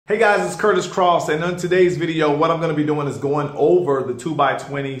Hey guys, it's Curtis Cross, and on today's video, what I'm going to be doing is going over the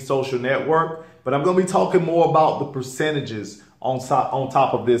 2x20 social network, but I'm going to be talking more about the percentages on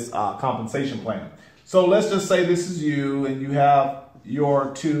top of this compensation plan. So let's just say this is you and you have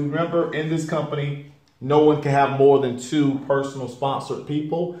your two. Remember, in this company, no one can have more than two personal sponsored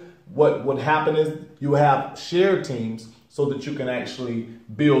people. What would happen is you have shared teams so that you can actually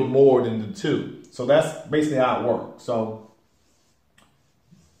build more than the two. So that's basically how it works.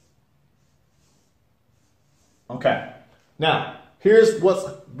 Okay, now here's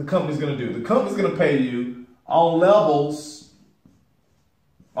what the company's going to do. The company's going to pay you on levels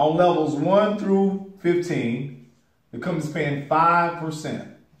 1 through 15. The company's paying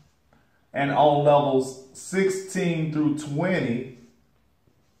 5%, and on levels 16 through 20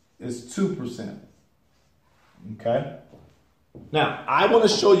 is 2%. Okay. Now I want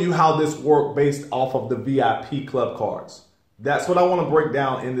to show you how this works based off of the VIP club cards. That's what I want to break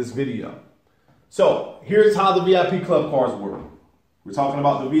down in this video. So here's how the VIP club cards work. We're talking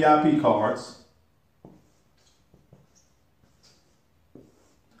about the VIP cards.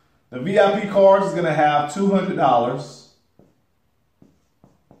 The VIP cards is going to have $200.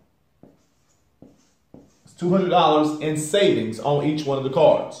 It's $200 in savings on each one of the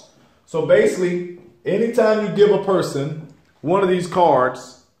cards. So basically, anytime you give a person one of these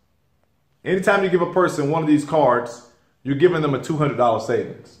cards, you're giving them a $200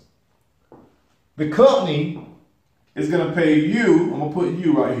 savings. The company is going to pay you, I'm going to put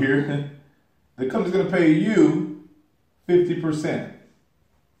you right here. The company's going to pay you 50%,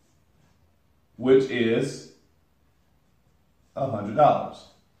 which is $100.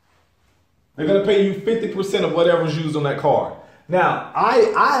 They're going to pay you 50% of whatever's used on that card. Now,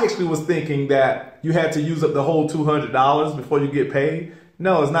 I actually was thinking that you had to use up the whole $200 before you get paid.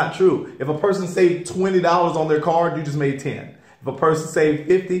 No, it's not true. If a person saved $20 on their card, you just made 10. If a person saved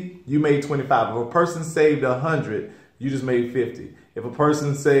 50, you made 25. If a person saved 100, you just made 50. If a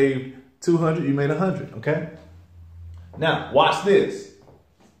person saved 200, you made 100, okay? Now, watch this.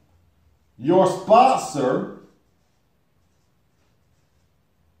 Your sponsor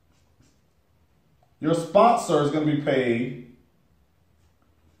is going to be paid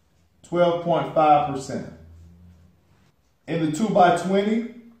 12.5%. In the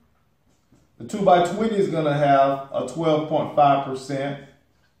 2x20, the 2x20 is going to have a 12.5%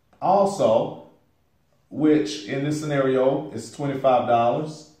 also, which in this scenario is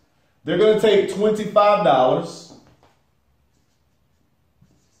 $25. They're going to take $25.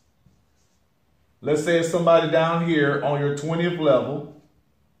 Let's say it's somebody down here on your 20th level.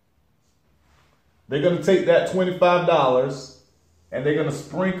 They're going to take that $25 and they're going to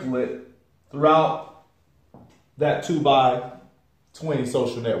sprinkle it throughout that 2x20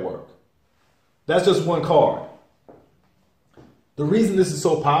 social network. That's just one card. The reason this is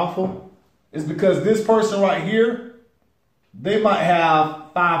so powerful is because this person right here, they might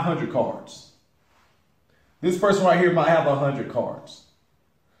have 500 cards. This person right here might have 100 cards.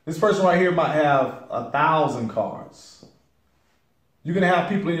 This person right here might have 1,000 cards. You're going to have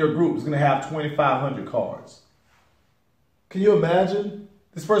people in your group who's going to have 2,500 cards. Can you imagine?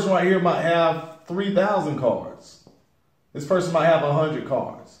 This person right here might have 3,000 cards. This person might have 100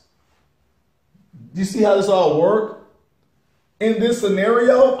 cards. Do you see how this all works? In this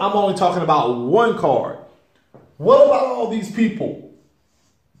scenario, I'm only talking about one card. What about all these people?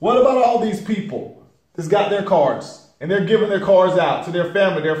 What about all these people that's got their cards and they're giving their cards out to their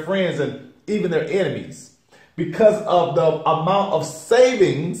family, their friends, and even their enemies because of the amount of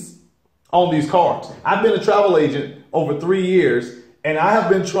savings on these cards? I've been a travel agent over 3 years, and I have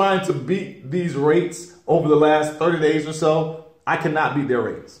been trying to beat these rates over the last 30 days or so. I cannot beat their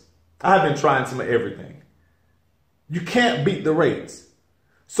rates. I've been trying some of everything. You can't beat the rates.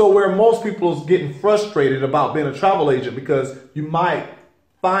 So where most people is getting frustrated about being a travel agent because you might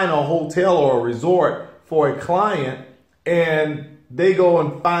find a hotel or a resort for a client and they go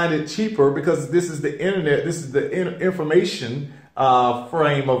and find it cheaper because this is the internet, this is the information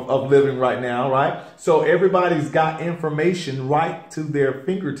frame of living right now, right? So everybody's got information right to their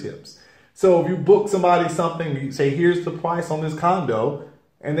fingertips. So if you book somebody something, you say, here's the price on this condo,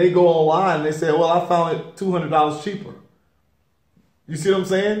 and they go online and they say, well, I found it $200 cheaper. You see what I'm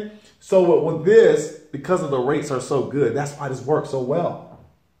saying? So with this, because of the rates are so good, that's why this works so well.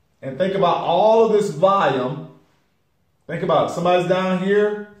 And think about all of this volume. Think about it. Somebody's down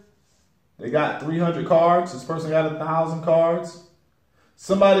here. They got 300 cards. This person got 1,000 cards.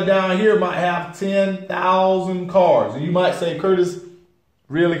 Somebody down here might have 10,000 cards. And you might say, Curtis,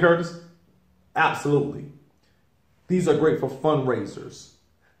 really, Curtis? Absolutely. These are great for fundraisers.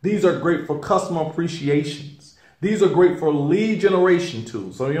 These are great for customer appreciations. These are great for lead generation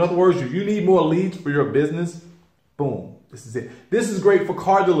tools. So in other words, if you need more leads for your business, boom, this is it. This is great for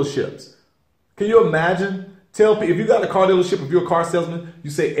car dealerships. Can you imagine? Tell people, if you got a car dealership, if you're a car salesman, you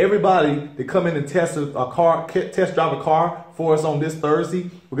say everybody that come in and test drive a car for us on this Thursday,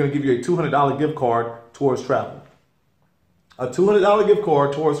 we're going to give you a $200 gift card towards travel. A $200 gift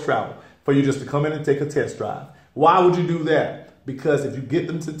card towards travel for you just to come in and take a test drive. Why would you do that? Because if you get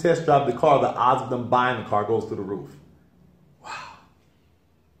them to test drive the car, the odds of them buying the car goes through the roof. Wow.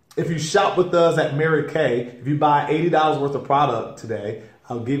 If you shop with us at Mary Kay, if you buy $80 worth of product today,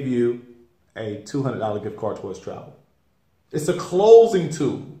 I'll give you a $200 gift card towards travel. It's a closing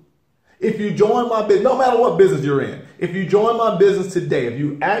tool. If you join my business, no matter what business you're in, if you join my business today, if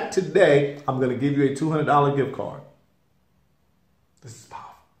you act today, I'm going to give you a $200 gift card. This is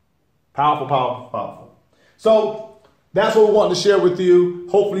powerful. Powerful, powerful, powerful. So that's what we want to share with you.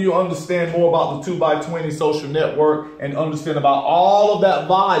 Hopefully you understand more about the 2x20 social network and understand about all of that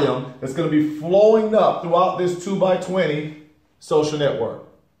volume that's going to be flowing up throughout this 2x20 social network.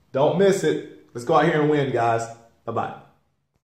 Don't miss it. Let's go out here and win, guys. Bye-bye.